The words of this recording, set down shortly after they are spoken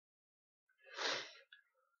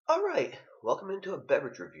Alright, welcome into a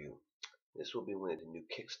beverage review. This will be one of the new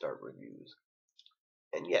KickStart reviews.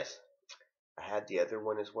 And yes, I had the other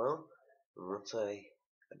one as well. And once I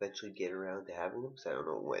eventually get around to having them, because I don't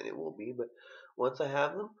know when it will be, but once I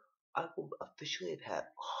have them, I will officially have had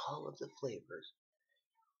all of the flavors.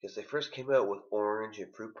 Because they first came out with orange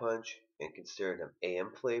and fruit punch and considered them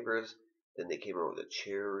AM flavors. Then they came out with a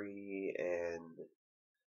cherry and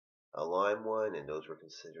a lime one, and those were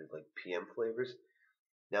considered like PM flavors.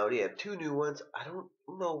 Now they have two new ones. I don't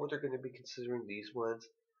know what they're going to be considering these ones,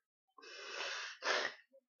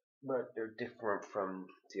 but they're different from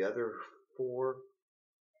the other four.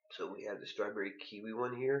 So we have the strawberry kiwi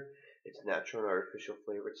one here. It's natural and artificial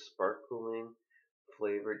flavored, sparkling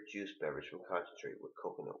flavored juice beverage from concentrate with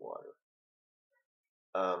coconut water.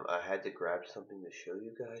 I had to grab something to show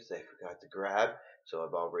you guys that I forgot to grab, so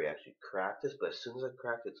I've already actually cracked this. But as soon as I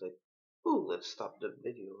cracked it, it's like, ooh, let's stop the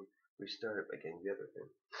video and restart it by getting the other thing.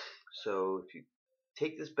 So if you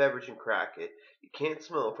take this beverage and crack it, you can't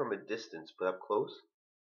smell it from a distance, but up close,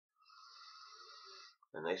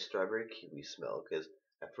 a nice strawberry kiwi smell. Because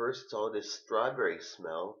at first it's all this strawberry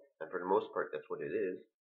smell, and for the most part that's what it is.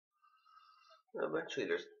 Eventually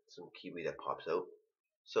there's some kiwi that pops out.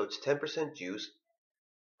 So it's 10% juice,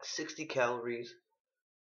 60 calories,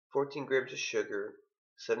 14 grams of sugar,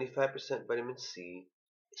 75% vitamin C,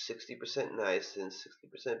 60% niacin,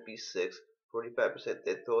 60% B6, 45%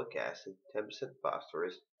 benzoic acid, 10%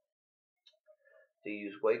 phosphorus. They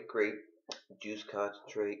use white grape juice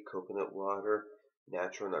concentrate, coconut water,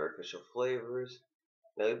 natural and artificial flavors.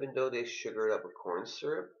 Now, even though they sugar it up with corn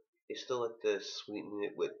syrup, they still like to sweeten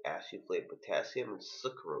it with acetate potassium and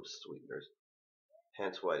sucrose sweeteners.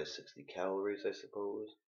 Hence why the 60 calories, I suppose.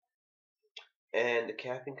 And the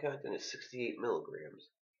caffeine content is 68 milligrams.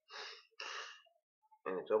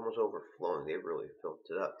 And it's almost overflowing. They really filled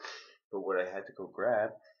it up. But what I had to go grab,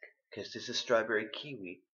 because this is strawberry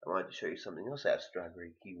kiwi, I wanted to show you something else that has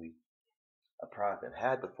strawberry kiwi. A product I've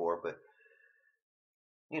had before, but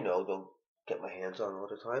don't get my hands on all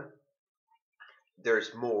the time.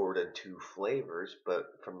 There's more than two flavors, but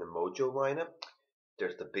from the Mojo lineup,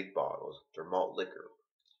 there's the big bottles. They're malt liquor,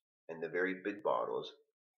 and the very big bottles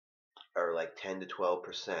are like 10 to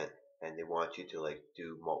 12%, and they want you to like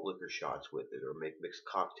do malt liquor shots with it or make mixed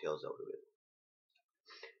cocktails out of it.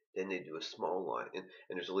 Then they do a small line, and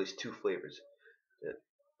there's at least two flavors that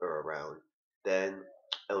are around. Then,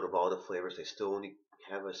 out of all the flavors, they still only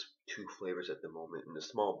have us two flavors at the moment in the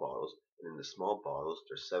small bottles. And in the small bottles,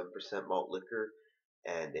 there's 7% malt liquor,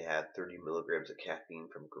 and they have 30 milligrams of caffeine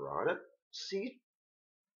from guarana seed,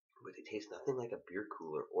 but they taste nothing like a beer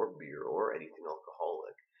cooler or beer or anything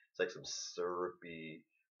alcoholic. It's like some syrupy,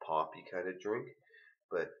 poppy kind of drink,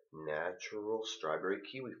 but natural strawberry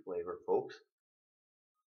kiwi flavor, folks.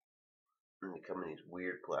 And they come in these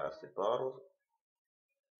weird plastic bottles.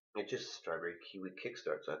 It's just strawberry kiwi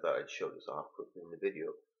kickstart, so I thought I'd show this off quickly in the video.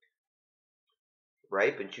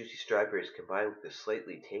 Ripe and juicy strawberries combined with the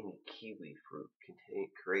slightly tangy kiwi fruit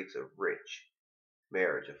creates a rich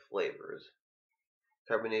marriage of flavors.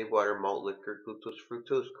 Carbonated water, malt liquor, glucose,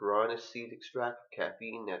 fructose, guarana seed extract,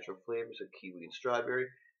 caffeine, natural flavors of kiwi and strawberry,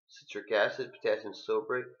 citric acid, potassium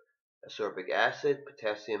sorbate, ascorbic acid,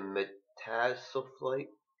 potassium metasulfite,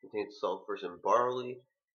 contains sulfurs and barley,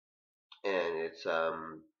 and it's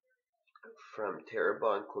from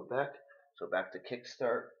Terrebonne, Quebec. So back to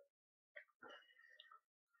KickStart.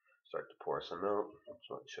 Start to pour some out. Just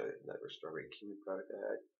want to show you another strawberry kiwi product I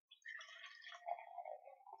had.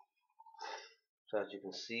 So as you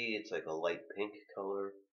can see, it's like a light pink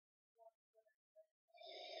color.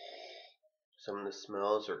 Some of the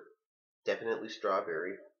smells are definitely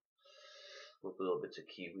strawberry, with little bits of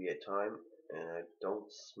kiwi at time, and I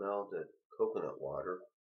don't smell the coconut water.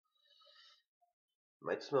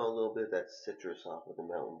 Might smell a little bit of that citrus off of the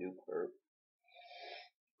Mountain Dew part.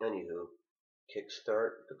 Anywho,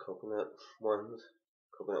 KickStart, the coconut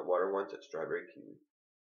water ones, at strawberry kiwi.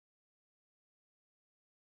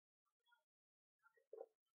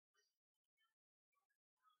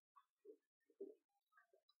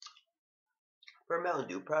 For a Mountain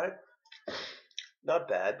Dew product, not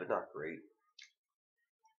bad, but not great.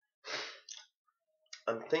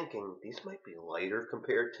 I'm thinking these might be lighter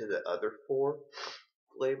compared to the other four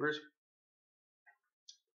flavors.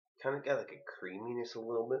 Kind of got like a creaminess a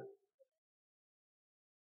little bit.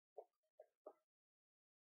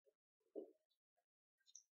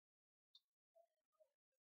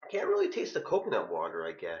 Can't really taste the coconut water,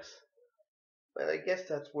 I guess. But I guess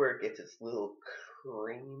that's where it gets its little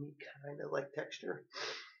creamy kind of like texture.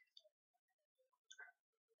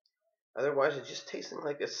 Otherwise, it's just tasting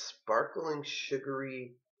like a sparkling,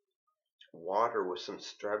 sugary water with some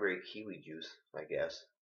strawberry kiwi juice, I guess.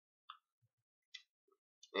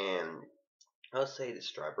 And I'll say the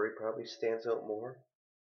strawberry probably stands out more.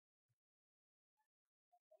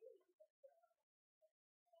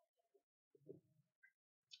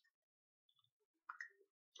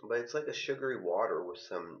 But it's like a sugary water with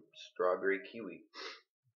some strawberry kiwi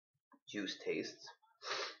juice tastes.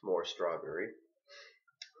 More strawberry.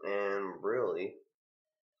 And really,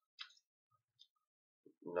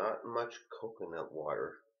 not much coconut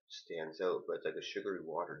water stands out, but it's like a sugary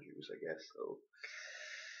water juice, I guess. So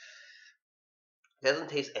it doesn't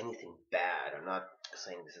taste anything bad. I'm not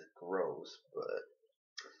saying this is gross, but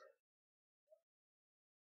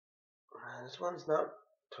this one's not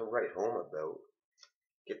to write home about.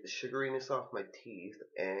 Get the sugariness off my teeth,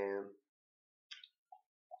 and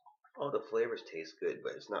all the flavors taste good,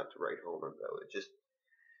 but it's not to write home about. It's just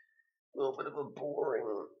a little bit of a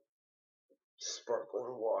boring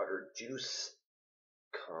sparkling water juice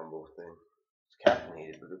combo thing. It's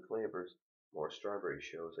caffeinated with good flavors. More strawberry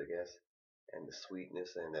shows, I guess. And the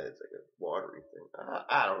sweetness, and that it's like a watery thing.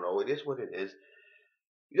 I don't know. It is what it is.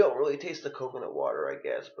 You don't really taste the coconut water, I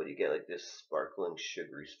guess, but you get like this sparkling,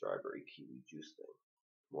 sugary strawberry kiwi juice thing.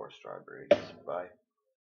 More strawberry, I guess. Bye.